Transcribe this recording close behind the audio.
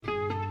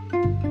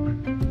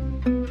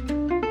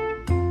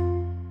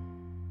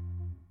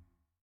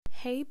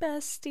Hey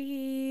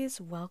besties,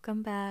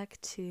 welcome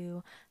back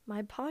to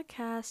my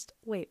podcast.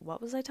 Wait,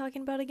 what was I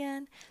talking about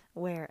again?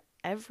 Where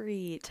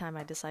every time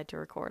I decide to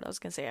record, I was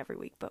gonna say every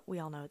week, but we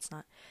all know it's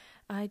not.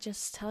 I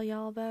just tell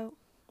y'all about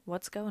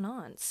what's going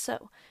on.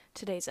 So,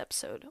 today's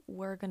episode,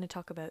 we're going to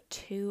talk about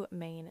two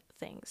main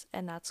things,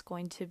 and that's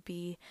going to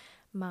be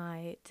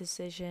my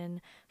decision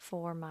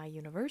for my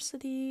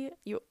university.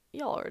 Y'all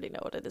already know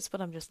what it is, but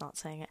I'm just not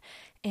saying it.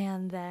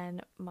 And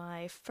then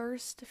my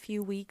first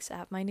few weeks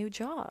at my new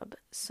job.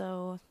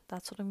 So,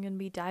 that's what I'm going to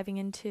be diving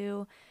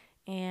into,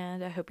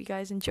 and I hope you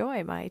guys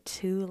enjoy my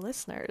two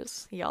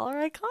listeners. Y'all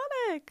are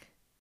iconic.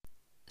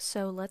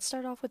 So let's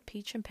start off with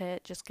Peach and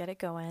Pit, just get it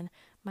going.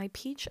 My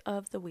peach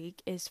of the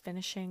week is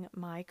finishing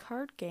my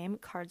card game,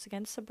 Cards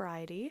Against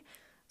Sobriety.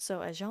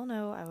 So as y'all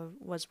know, I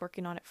was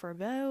working on it for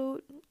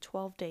about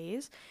 12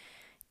 days,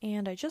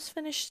 and I just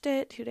finished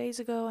it 2 days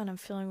ago, and I'm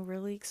feeling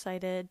really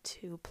excited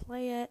to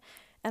play it,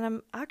 and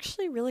I'm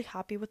actually really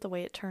happy with the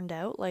way it turned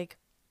out. Like,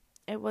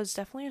 it was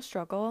definitely a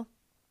struggle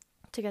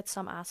to get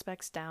some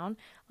aspects down.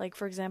 Like,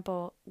 for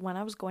example, when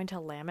I was going to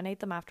laminate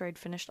them after I'd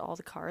finished all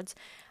the cards,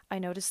 I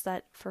noticed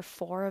that for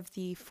 4 of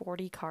the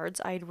 40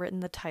 cards, I'd written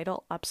the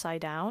title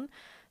upside down.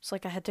 So,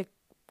 like, I had to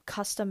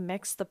custom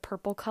mix the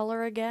purple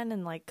color again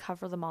and, like,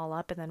 cover them all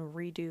up and then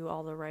redo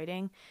all the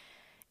writing.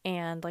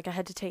 And, like, I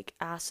had to take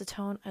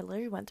acetone. I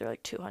literally went through,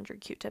 like,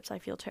 200 Q-tips. I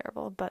feel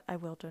terrible, but I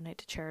will donate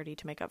to charity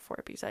to make up for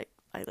it because I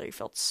literally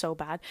felt so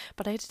bad.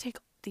 But I had to take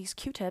these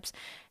Q-tips,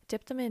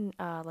 dip them in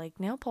like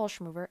nail polish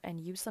remover, and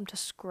use them to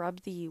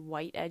scrub the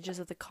white edges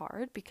of the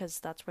card because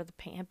that's where the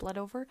paint had bled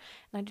over. And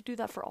I had to do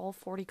that for all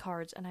 40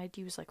 cards, and I had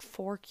to use like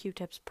 4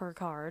 Q-tips per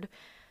card.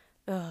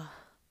 Ugh,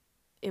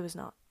 it was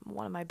not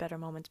one of my better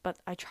moments, but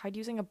I tried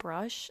using a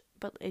brush,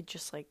 but it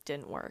just like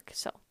didn't work.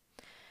 So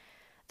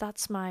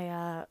that's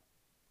my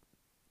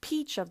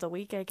peach of the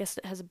week. I guess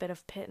it has a bit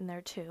of pit in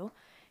there too.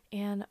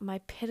 And my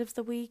pit of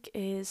the week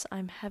is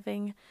I'm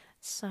having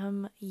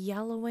some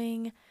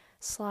yellowing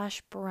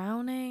 /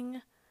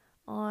 browning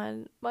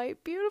on my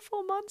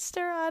beautiful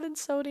Munster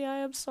Adansonii. I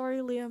am sorry,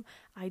 Liam.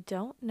 I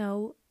don't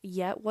know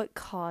yet what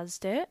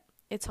caused it.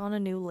 It's on a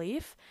new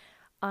leaf.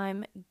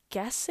 I'm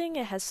guessing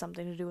it has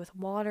something to do with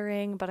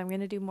watering, but I'm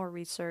going to do more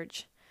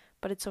research.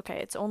 But it's okay.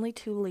 It's only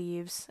 2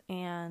 leaves,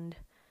 and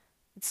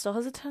it still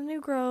has a ton of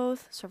new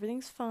growth, so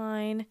everything's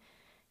fine,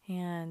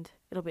 and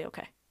it'll be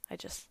okay. I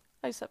just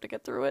have to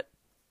get through it.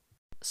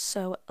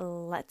 So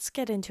let's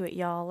get into it,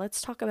 y'all.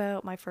 Let's talk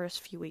about my first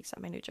few weeks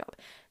at my new job.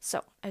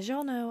 So, as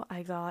y'all know,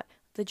 I got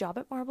the job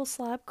at Marble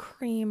Slab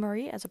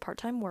Creamery as a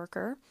part-time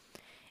worker.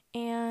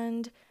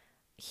 And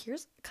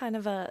here's kind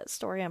of a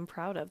story I'm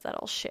proud of that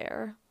I'll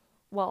share.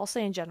 Well, I'll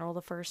say in general,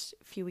 the first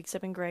few weeks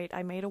have been great.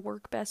 I made a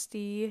work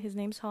bestie. His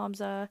name's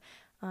Hamza.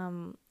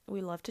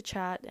 We love to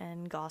chat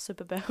and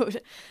gossip about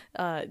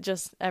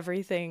just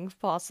everything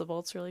possible.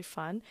 It's really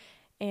fun.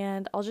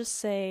 And I'll just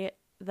say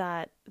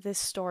that this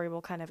story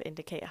will kind of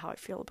indicate how I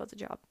feel about the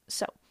job.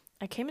 So,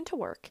 I came into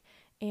work,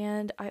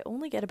 and I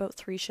only get about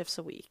 3 shifts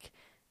a week,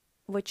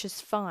 which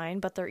is fine,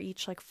 but they're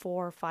each like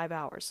 4 or 5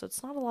 hours, so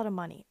it's not a lot of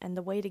money. And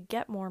the way to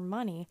get more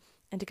money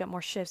and to get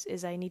more shifts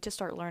is I need to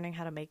start learning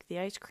how to make the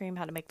ice cream,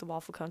 how to make the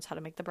waffle cones, how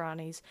to make the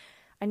brownies.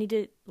 I need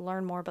to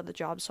learn more about the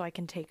job so I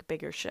can take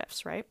bigger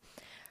shifts, right?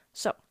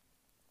 So,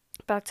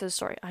 back to the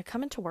story. I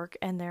come into work,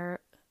 and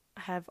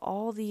have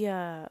all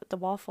the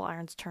waffle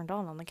irons turned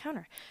on the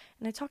counter.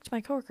 And I talked to my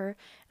coworker, and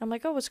I'm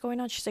like, oh, what's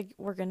going on? She's like,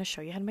 we're going to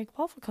show you how to make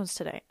waffle cones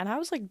today. And I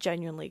was like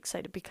genuinely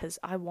excited because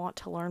I want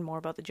to learn more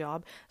about the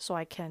job so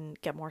I can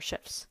get more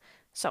shifts.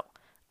 So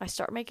I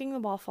start making the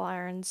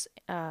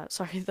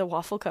the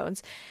waffle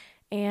cones.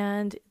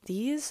 And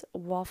these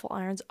waffle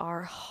irons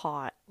are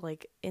hot,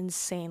 like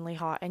insanely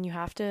hot. And you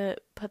have to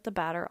put the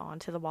batter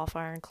onto the waffle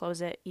iron,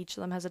 close it. Each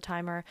of them has a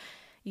timer.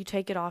 You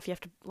take it off, you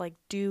have to like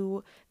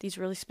do these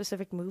really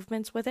specific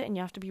movements with it, and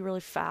you have to be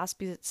really fast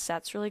because it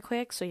sets really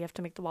quick. So you have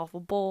to make the waffle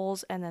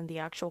bowls, and then the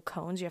actual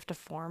cones you have to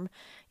form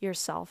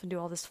yourself and do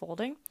all this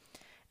folding.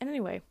 And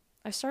anyway,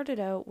 I started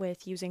out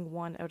with using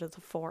 1 out of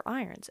the 4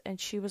 irons, and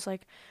she was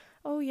like,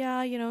 oh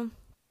yeah,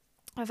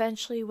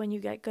 eventually when you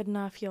get good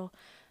enough, you'll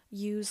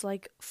use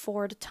like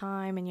 4 at a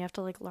time, and you have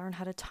to like learn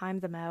how to time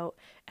them out.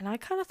 And I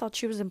kind of thought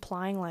she was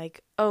implying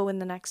like, oh, in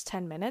the next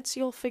 10 minutes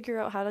you'll figure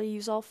out how to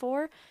use all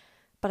 4.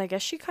 But I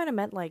guess she kind of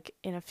meant like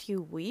in a few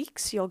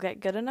weeks you'll get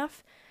good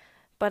enough.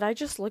 But I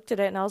just looked at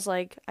it and I was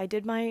like, I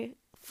did my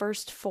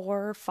first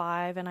 4 or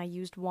 5 and I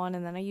used 1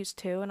 and then I used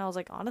 2. And I was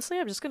like, honestly,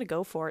 I'm just going to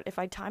go for it. If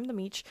I time them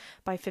each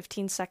by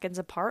 15 seconds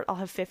apart, I'll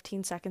have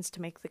 15 seconds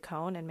to make the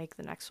cone and make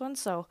the next one.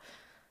 So,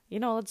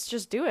 let's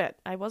just do it.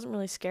 I wasn't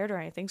really scared or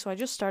anything. So I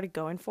just started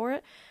going for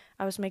it.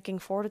 I was making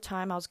 4 at a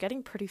time. I was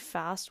getting pretty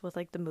fast with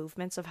like the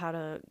movements of how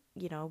to,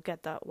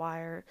 get that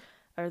wire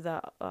or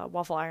the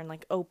waffle iron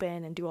like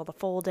open and do all the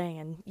folding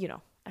and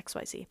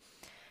XYZ.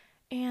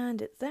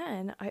 And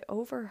then I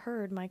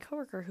overheard my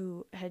coworker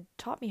who had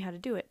taught me how to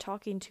do it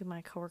talking to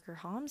my coworker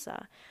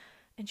Hamza,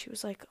 And she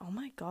was like, oh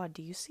my God,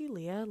 do you see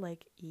Leah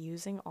like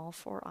using all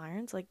 4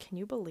 irons? Like, can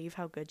you believe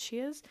how good she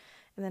is?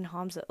 And then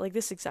Hamza, like,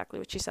 this is exactly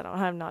what she said.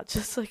 I'm not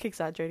just like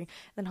exaggerating.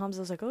 And then Hamza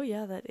was like, oh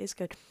yeah, that is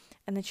good.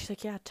 And then she's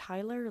like, yeah,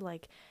 Tyler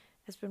like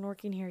has been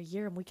working here a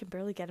year and we can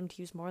barely get him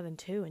to use more than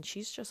 2. And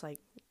she's just like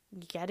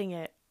getting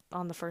it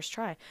on the first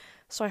try.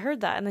 So I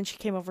heard that. And then she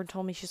came over and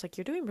told me, she's like,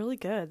 you're doing really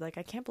good. Like,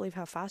 I can't believe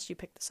how fast you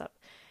picked this up.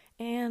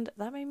 And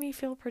that made me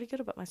feel pretty good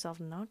about myself,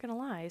 not gonna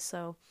lie.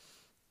 So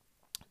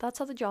that's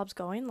how the job's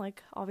going.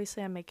 Like,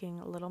 obviously I'm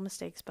making little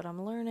mistakes, but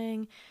I'm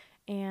learning,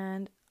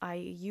 and I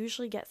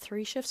usually get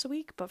 3 shifts a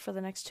week, but for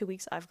the next 2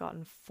 weeks I've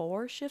gotten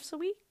 4 shifts a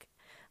week.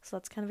 So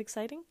that's kind of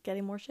exciting,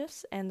 getting more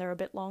shifts, and they're a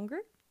bit longer.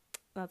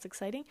 That's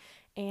exciting.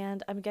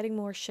 And I'm getting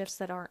more shifts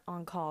that aren't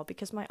on call,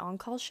 because my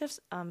on-call shifts,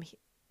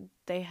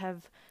 they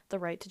have the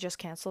right to just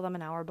cancel them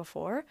an hour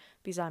before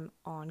because I'm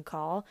on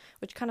call,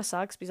 which kind of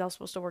sucks because I was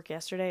supposed to work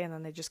yesterday and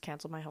then they just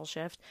canceled my whole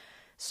shift.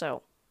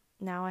 So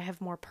now I have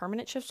more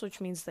permanent shifts,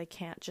 which means they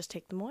can't just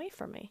take them away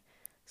from me.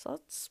 So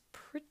that's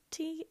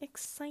pretty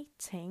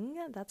exciting.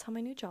 That's how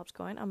my new job's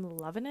going. I'm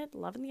loving it,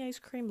 loving the ice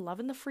cream,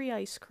 loving the free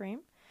ice cream.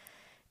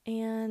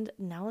 And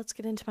now let's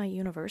get into my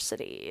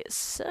university.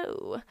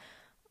 So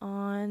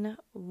on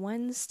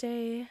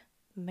Wednesday,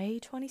 May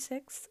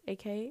 26th,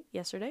 aka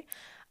yesterday,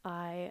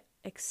 I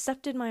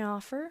accepted my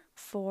offer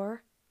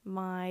for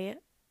my,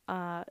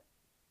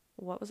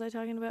 what was I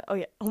talking about? Oh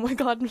yeah, oh my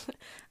God,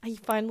 I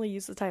finally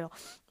used the title.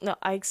 No,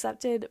 I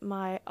accepted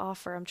my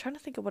offer. I'm trying to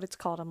think of what it's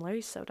called. I'm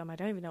Larry so dumb, I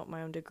don't even know what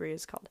my own degree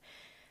is called.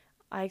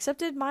 I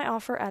accepted my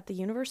offer at the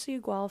University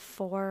of Guelph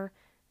for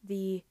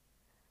the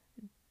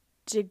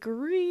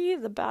degree,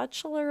 the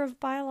Bachelor of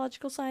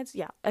Biological Science.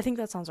 Yeah, I think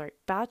that sounds right.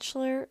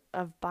 Bachelor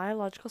of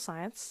Biological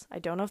Science. I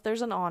don't know if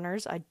there's an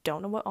honors. I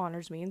don't know what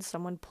honors means.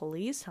 Someone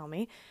please tell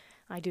me.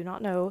 I do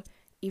not know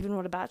even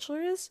what a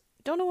bachelor is.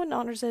 Don't know what an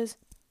honors is.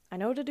 I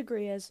know what a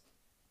degree is.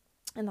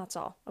 And that's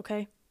all,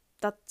 okay?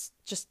 That's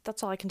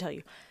all I can tell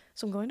you.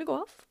 So I'm going to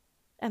Guelph,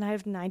 and I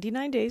have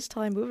 99 days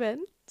till I move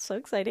in. So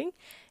exciting.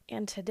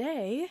 And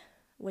today,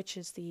 which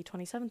is the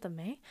 27th of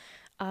May,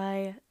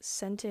 I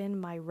sent in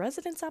my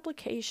residence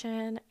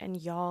application,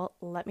 and y'all,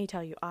 let me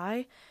tell you,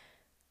 I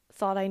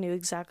thought I knew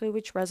exactly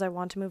which res I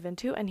want to move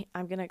into, and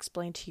I'm going to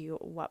explain to you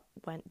what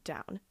went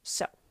down.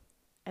 So,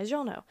 as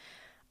y'all know,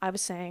 I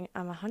was saying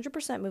I'm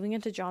 100% moving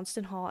into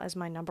Johnston Hall as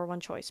my number 1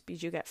 choice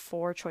because you get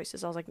 4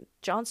 choices. I was like,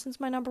 Johnston's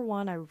my number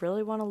 1. I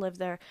really want to live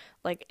there.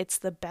 Like, it's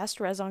the best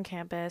res on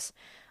campus.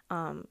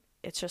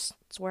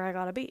 It's where I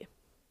gotta be.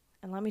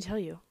 And let me tell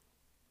you,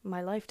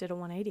 my life did a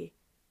 180.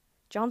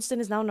 Johnston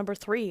is now number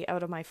 3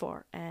 out of my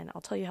 4, and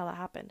I'll tell you how that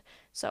happened.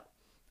 So,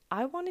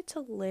 I wanted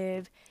to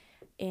live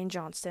in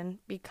Johnston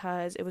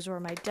because it was where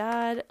my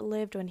dad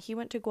lived when he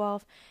went to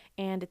Guelph,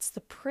 and it's the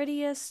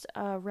prettiest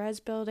res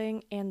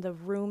building, and the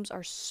rooms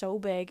are so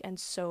big and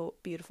so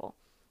beautiful.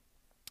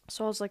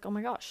 So I was like, oh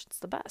my gosh, it's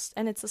the best,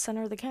 and it's the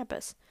center of the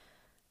campus.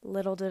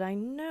 Little did I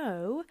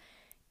know,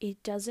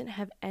 it doesn't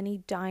have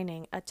any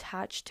dining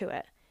attached to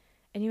it.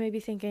 And you may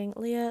be thinking,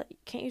 Leah,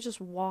 can't you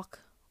just walk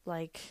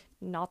like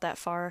not that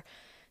far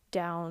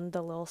down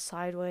the little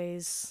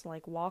sideways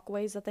like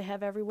walkways that they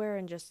have everywhere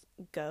and just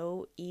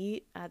go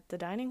eat at the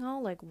dining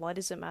hall? Like, what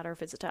does it matter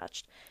if it's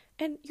attached?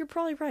 And you're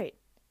probably right.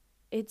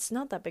 It's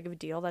not that big of a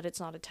deal that it's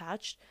not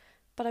attached.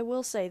 But I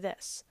will say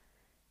this.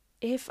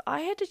 If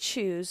I had to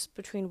choose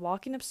between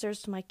walking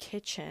upstairs to my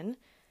kitchen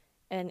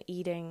and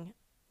eating,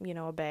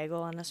 a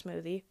bagel and a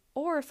smoothie,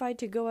 or if I had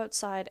to go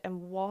outside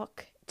and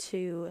walk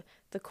to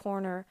the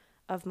corner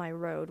of my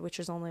road, which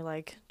is only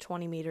like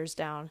 20 meters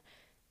down,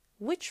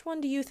 which one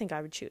do you think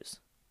I would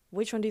choose?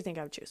 Which one do you think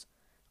I would choose?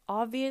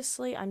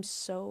 Obviously, I'm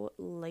so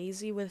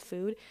lazy with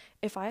food.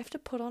 If I have to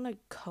put on a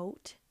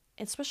coat,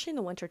 especially in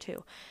the winter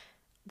too,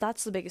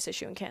 that's the biggest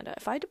issue in Canada.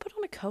 If I had to put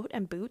on a coat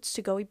and boots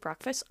to go eat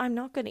breakfast, I'm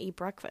not going to eat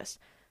breakfast.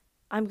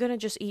 I'm going to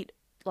just eat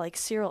like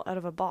cereal out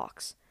of a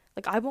box.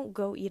 Like, I won't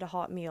go eat a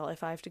hot meal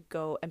if I have to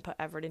go and put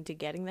effort into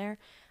getting there.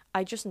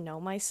 I just know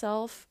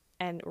myself,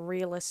 and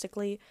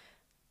realistically,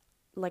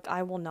 like,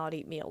 I will not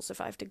eat meals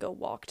if I have to go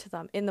walk to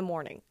them. In the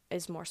morning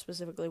is more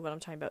specifically what I'm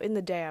talking about. In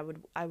the day,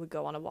 I would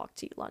go on a walk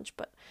to eat lunch,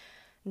 but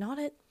not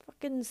at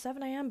fucking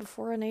 7 a.m.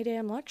 before an 8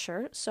 a.m.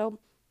 lecture. So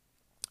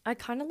I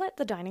kind of let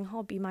the dining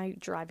hall be my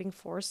driving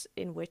force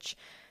in which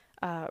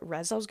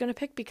res I was going to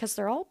pick, because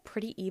they're all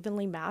pretty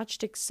evenly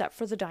matched except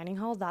for the dining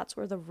hall. That's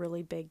where the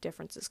really big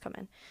differences come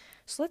in.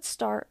 So let's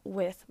start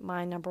with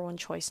my number 1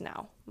 choice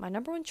now. My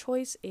number 1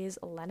 choice is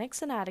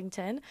Lennox and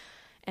Addington,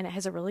 and it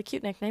has a really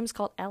cute nickname. It's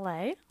called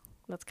LA.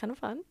 That's kind of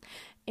fun.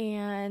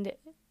 And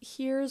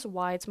here's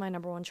why it's my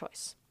number 1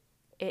 choice.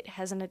 It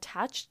has an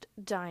attached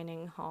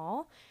dining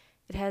hall.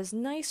 It has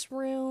nice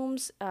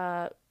rooms,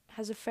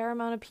 has a fair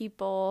amount of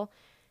people.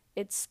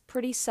 It's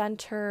pretty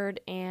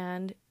centered,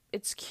 and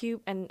it's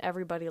cute, and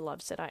everybody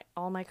loves it.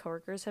 All my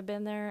coworkers have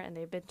been there, and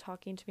they've been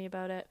talking to me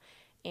about it.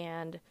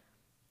 And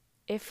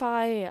if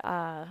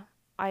I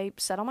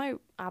said on my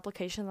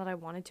application that I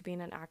wanted to be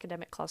in an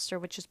academic cluster,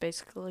 which is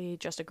basically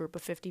just a group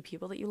of 50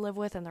 people that you live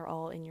with, and they're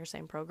all in your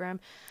same program,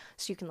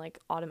 so you can like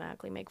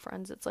automatically make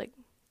friends. It's like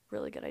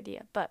really good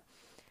idea. But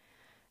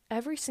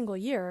every single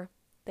year,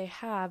 they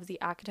have the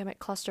academic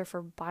cluster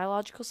for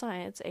biological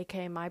science,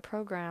 aka my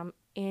program,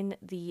 in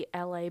the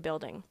LA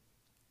building.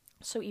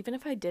 So even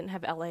if I didn't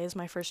have LA as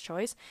my first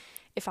choice,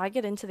 if I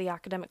get into the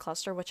academic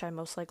cluster, which I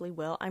most likely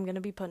will, I'm going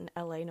to be put in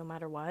LA no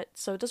matter what.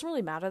 So it doesn't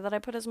really matter that I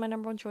put it as my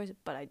number one choice,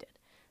 but I did.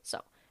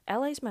 So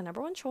LA is my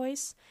number one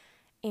choice.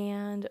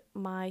 And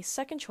my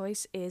second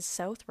choice is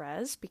South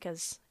Res,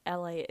 because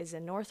LA is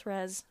in North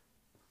Res.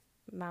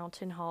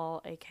 Mountain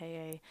Hall,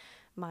 aka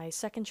my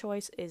second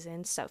choice, is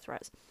in South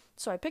Res.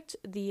 So I picked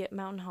the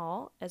Mountain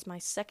Hall as my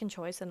second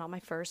choice and not my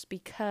first,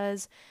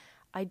 because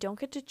I don't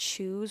get to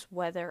choose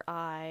whether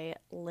I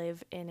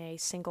live in a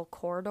single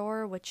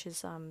corridor, which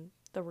is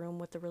the room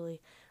with the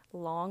really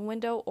long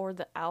window, or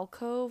the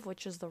alcove,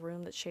 which is the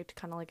room that's shaped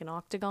kind of like an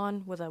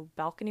octagon with a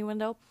balcony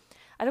window.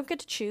 I don't get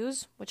to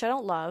choose, which I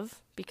don't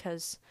love,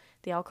 because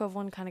the alcove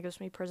one kind of gives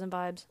me prison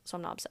vibes, so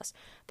I'm not obsessed.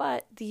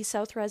 But the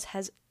South Res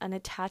has an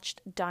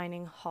attached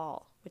dining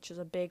hall, which is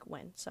a big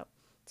win. So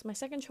it's my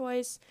second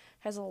choice,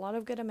 has a lot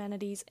of good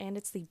amenities, and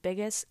it's the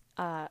biggest,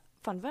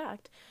 fun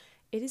fact,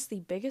 it is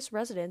the biggest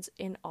residence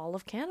in all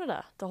of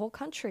Canada, the whole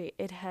country.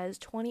 It has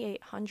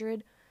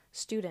 2,800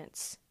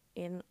 students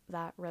in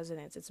that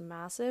residence. It's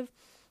massive.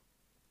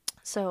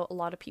 So a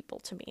lot of people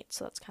to meet.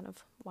 So that's kind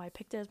of why I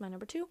picked it as my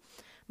number 2.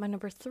 My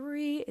number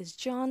 3 is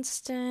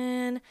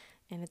Johnston.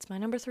 And it's my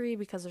number 3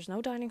 because there's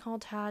no dining hall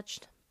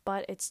attached,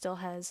 but it still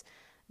has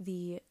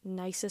the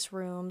nicest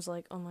rooms.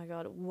 Like, oh my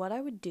god, what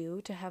I would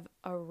do to have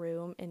a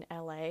room in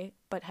LA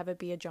but have it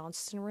be a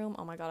Johnston room,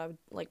 oh my god, I would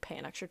like pay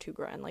an extra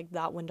 $2,000, like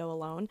that window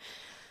alone.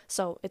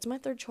 So it's my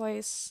third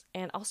choice,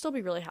 and I'll still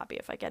be really happy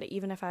if I get it,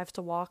 even if I have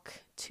to walk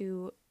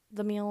to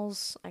the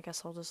meals. I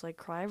guess I'll just like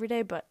cry every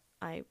day, but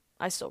I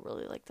still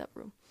really like that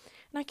room,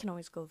 and I can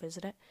always go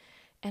visit it.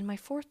 And my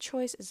fourth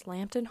choice is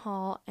Lambton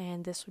Hall,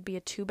 and this would be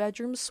a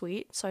 2-bedroom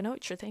suite. So I know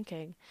what you're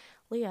thinking.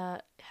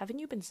 Leah, haven't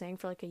you been saying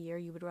for like a year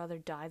you would rather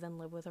die than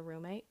live with a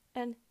roommate?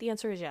 And the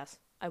answer is yes,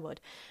 I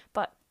would.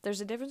 But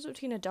there's a difference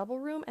between a double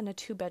room and a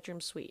 2-bedroom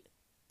suite.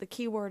 The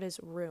key word is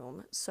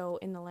room. So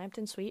in the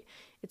Lambton suite,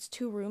 it's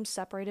 2 rooms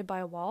separated by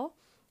a wall,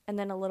 and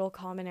then a little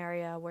common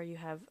area where you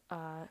have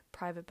a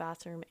private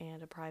bathroom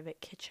and a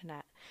private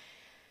kitchenette.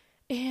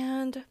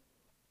 And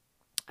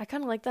I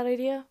kind of like that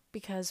idea,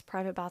 because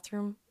private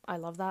bathroom, I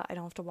love that. I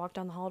don't have to walk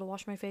down the hall to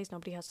wash my face.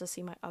 Nobody has to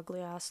see my ugly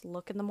ass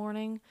look in the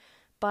morning.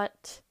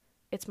 But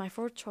it's my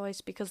fourth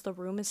choice because the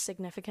room is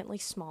significantly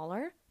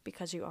smaller,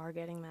 because you are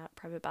getting that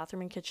private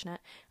bathroom and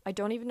kitchenette. I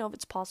don't even know if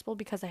it's possible,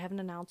 because they haven't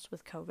announced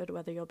with COVID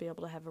whether you'll be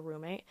able to have a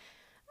roommate.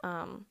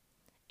 And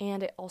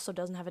it also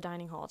doesn't have a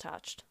dining hall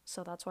attached.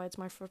 So that's why it's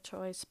my fourth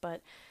choice.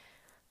 But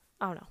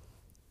I don't know.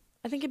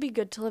 I think it'd be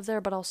good to live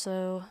there, but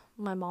also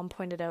my mom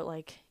pointed out,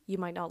 like, you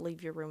might not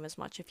leave your room as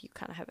much if you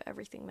kind of have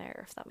everything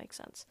there, if that makes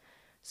sense.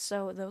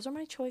 So those are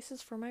my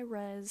choices for my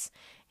res,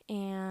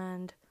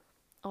 and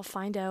I'll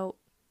find out,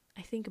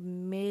 I think,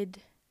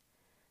 mid-July?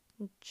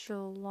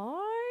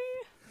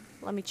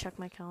 Let me check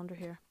my calendar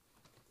here.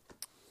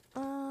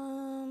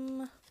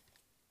 No,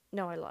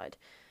 I lied.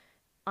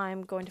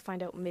 I'm going to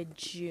find out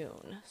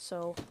mid-June,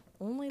 so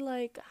only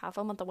like half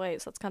a month away,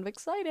 so that's kind of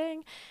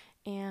exciting.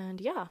 And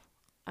yeah,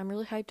 I'm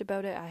really hyped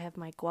about it. I have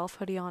my Guelph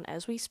hoodie on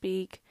as we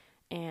speak,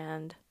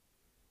 and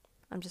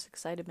I'm just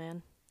excited,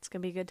 man. It's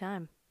gonna be a good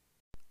time.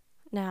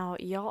 Now,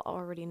 y'all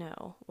already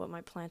know what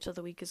my plant of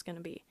the week is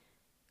gonna be.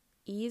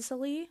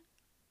 Easily,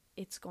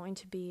 it's going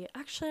to be,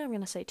 actually, I'm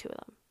gonna say 2 of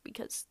them,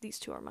 because these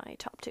 2 are my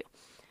top 2.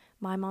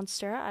 My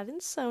Monstera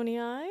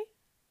adansonii.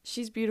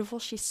 She's beautiful,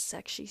 she's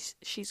sexy,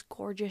 she's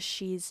gorgeous,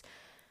 she's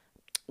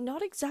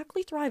not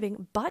exactly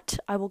thriving, but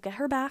I will get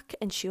her back,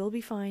 and she will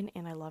be fine,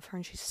 and I love her,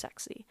 and she's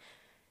sexy.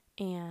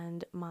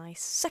 And my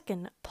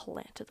second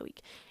plant of the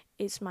week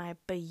is my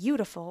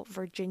beautiful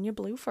Virginia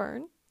blue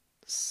fern.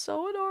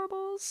 So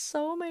adorable,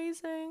 so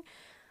amazing.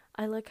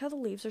 I like how the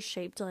leaves are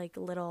shaped like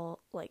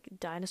little like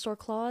dinosaur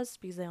claws,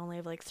 because they only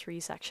have like 3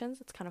 sections.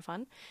 It's kind of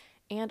fun.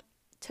 And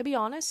to be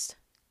honest,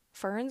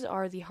 ferns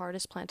are the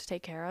hardest plant to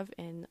take care of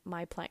in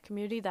my plant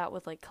community. That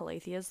with like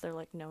calatheas, they're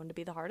like known to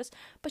be the hardest.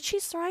 But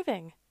she's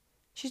thriving.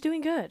 She's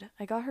doing good.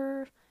 I got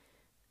her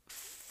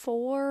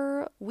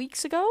 4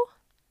 weeks ago,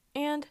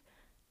 and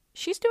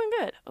she's doing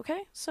good,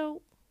 okay?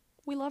 So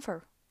we love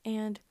her,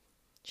 and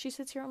she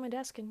sits here on my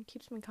desk and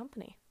keeps me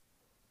company.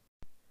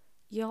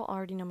 Y'all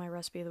already know my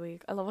recipe of the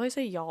week. I love how I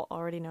say y'all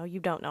already know.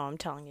 You don't know, I'm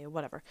telling you,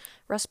 whatever.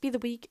 Recipe of the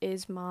week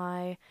is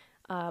my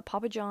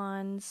Papa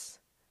John's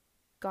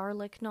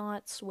garlic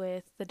knots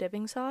with the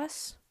dipping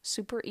sauce.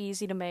 Super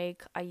easy to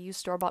make. I use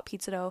store-bought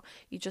pizza dough.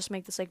 You just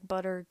make this like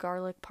butter,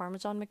 garlic,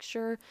 parmesan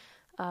mixture,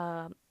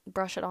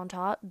 brush it on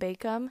top,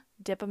 bake them,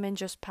 dip them in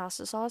just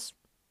pasta sauce.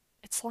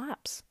 It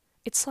slaps.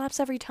 It slaps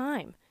every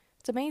time.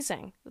 It's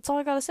amazing. That's all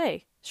I gotta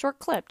say. Short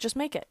clip. Just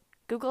make it.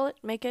 Google it.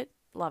 Make it.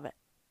 Love it.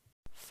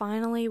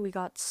 Finally, we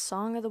got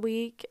Song of the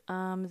Week.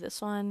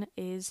 This one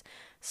is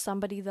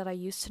Somebody That I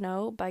Used to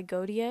Know by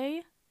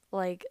Gaudier.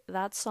 Like,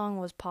 that song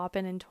was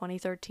popping in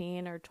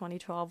 2013 or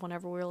 2012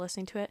 whenever we were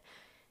listening to it.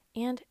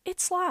 And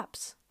it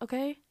slaps,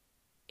 okay?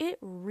 it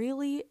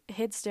really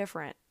hits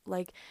different.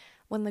 Like,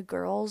 when the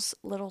girl's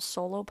little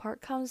solo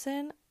part comes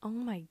in, oh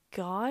my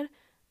god,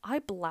 I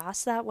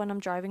blast that when I'm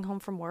driving home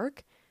from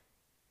work.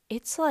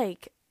 It's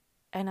like,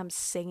 and I'm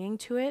singing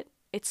to it,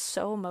 it's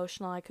so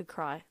emotional I could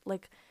cry.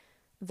 Like,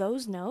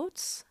 those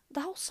notes,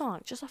 the whole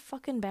song, just a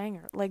fucking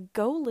banger. Like,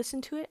 go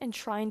listen to it and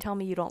try and tell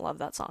me you don't love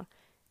that song.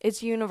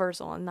 It's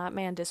universal, and that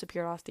man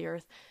disappeared off the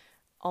earth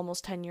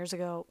almost 10 years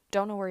ago.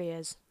 Don't know where he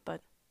is,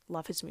 but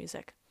love his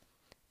music.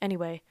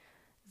 Anyway,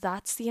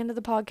 that's the end of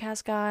the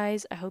podcast,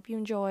 guys. I hope you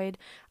enjoyed.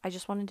 I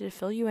just wanted to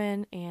fill you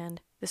in,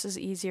 and this is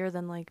easier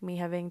than like me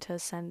having to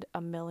send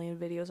a million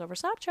videos over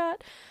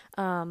Snapchat.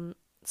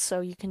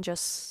 So you can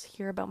just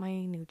hear about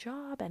my new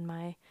job and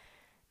my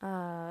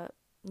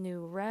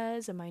new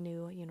res and my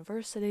new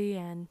university,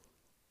 and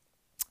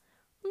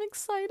I'm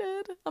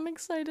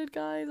excited,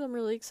 guys. I'm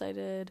really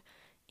excited,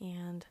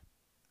 and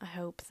I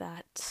hope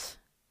that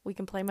we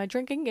can play my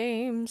drinking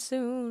game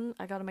soon.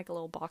 I gotta make a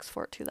little box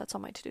for it too. That's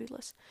on my to-do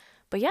list.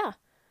 But yeah,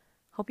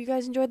 hope you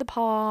guys enjoyed the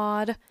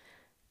pod.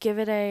 Give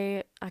it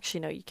a... Actually,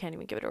 no, you can't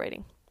even give it a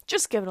rating.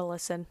 Just give it a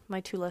listen. My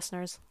 2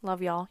 listeners.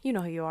 Love y'all. You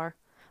know who you are.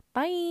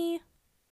 Bye!